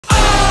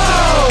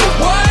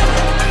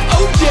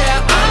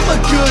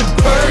good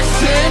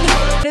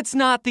person. It's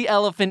not the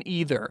elephant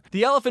either.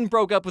 The elephant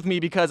broke up with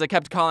me because I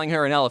kept calling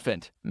her an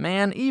elephant.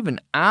 Man, even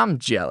I'm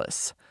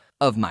jealous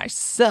of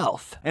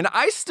myself. And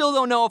I still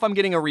don't know if I'm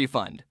getting a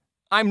refund.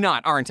 I'm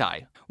not, aren't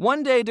I?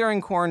 One day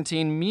during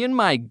quarantine, me and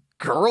my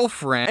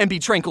girlfriend, and be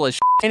tranquil as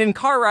shit, and in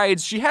car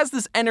rides, she has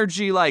this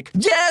energy like,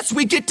 yes,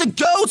 we get to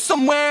go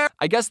somewhere!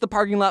 I guess the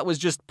parking lot was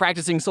just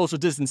practicing social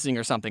distancing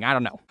or something, I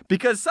don't know.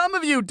 Because some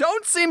of you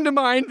don't seem to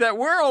mind that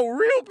we're all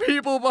real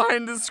people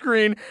behind the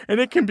screen, and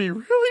it can be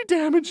really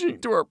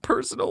damaging to our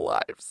personal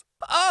lives.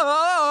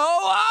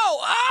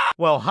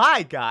 Well,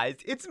 hi guys,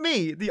 it's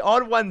me,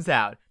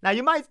 TheOdd1sOut. Now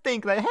you might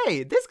think that,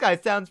 hey, this guy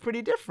sounds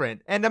pretty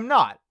different, and I'm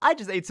not. I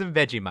just ate some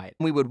Vegemite.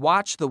 We would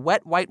watch the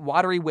wet, white,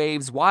 watery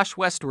waves wash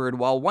westward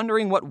while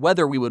wondering what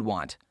weather we would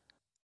want.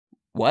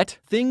 What?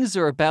 Things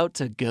are about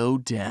to go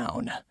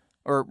down.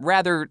 Or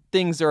rather,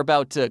 things are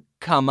about to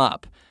come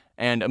up.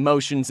 And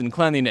emotions and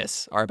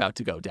cleanliness are about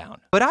to go down.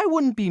 But I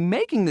wouldn't be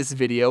making this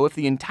video if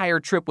the entire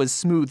trip was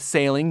smooth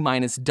sailing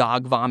minus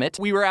dog vomit.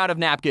 We were out of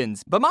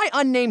napkins, but my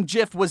unnamed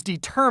GIF was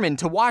determined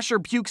to wash her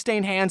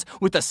puke-stained hands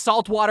with the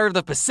salt water of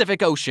the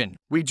Pacific Ocean.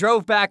 We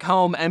drove back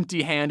home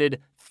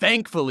empty-handed.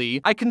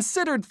 Thankfully, I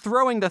considered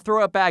throwing the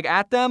throw-up bag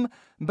at them,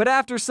 but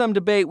after some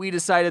debate, we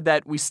decided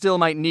that we still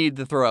might need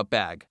the throw-up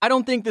bag. I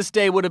don't think this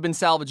day would have been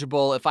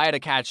salvageable if I had to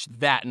catch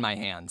that in my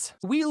hands.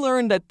 We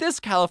learned that this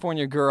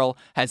California girl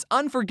has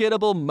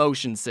unforgettable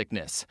motion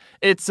sickness.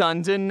 It's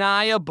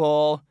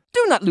undeniable.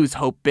 Do not lose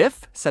hope,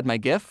 Biff, said my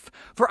GIF,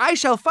 for I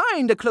shall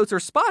find a closer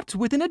spot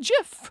within a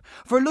jiff.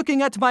 For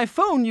looking at my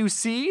phone, you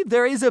see,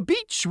 there is a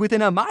beach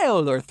within a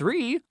mile or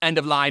 3. End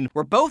of line.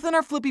 We're both in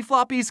our flippy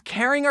floppies,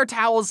 carrying our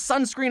towels,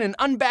 sunscreen, and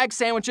unbagged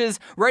sandwiches,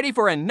 ready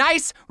for a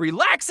nice,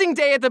 relaxing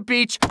day at the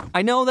beach.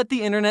 I know that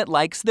the internet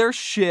likes their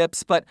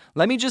ships, but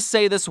let me just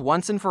say this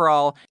once and for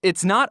all,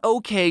 it's not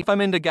okay if I'm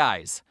into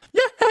guys.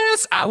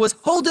 Yes, I was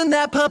holding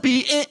that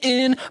puppy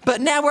in,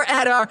 but now we're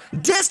at our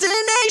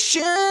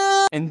destination.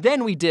 And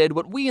then we did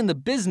what we in the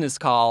business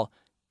call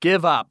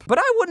give up. But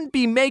I wouldn't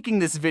be making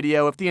this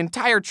video if the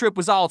entire trip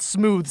was all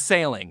smooth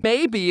sailing.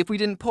 Maybe if we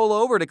didn't pull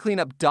over to clean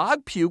up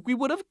dog puke, we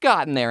would have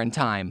gotten there in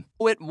time.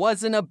 It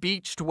wasn't a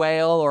beached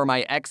whale or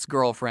my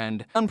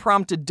ex-girlfriend.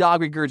 Unprompted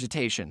dog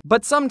regurgitation.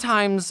 But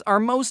sometimes our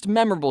most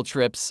memorable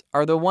trips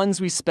are the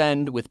ones we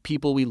spend with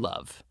people we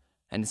love.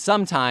 And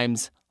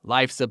sometimes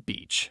life's a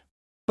beach.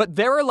 But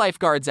there are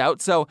lifeguards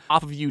out, so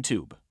off of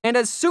YouTube. And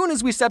as soon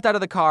as we stepped out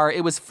of the car,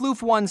 it was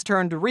Floof1's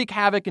turn to wreak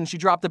havoc and she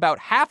dropped about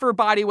half her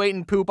body weight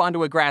in poop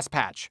onto a grass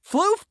patch.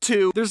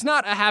 Floof2, there's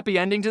not a happy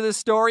ending to this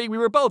story, we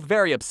were both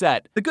very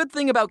upset. The good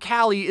thing about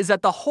Cali is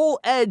that the whole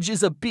edge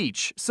is a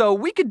beach, so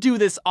we could do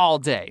this all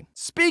day.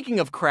 Speaking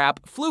of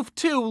crap,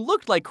 Floof2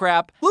 looked like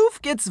crap.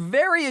 Floof gets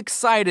very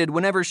excited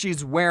whenever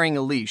she's wearing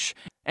a leash.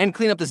 And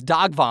clean up this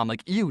dog vom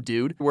like you,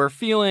 dude. We're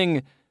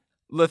feeling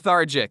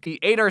lethargic. We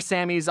ate our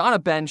Sammys on a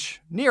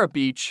bench, near a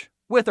beach,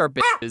 with our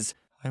bitches.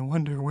 I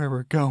wonder where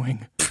we're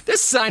going.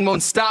 This sign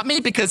won't stop me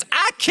because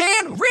I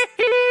can't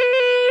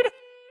read!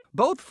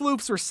 Both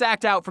floofs were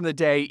sacked out from the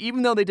day,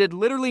 even though they did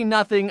literally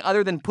nothing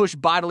other than push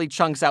bodily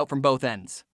chunks out from both ends.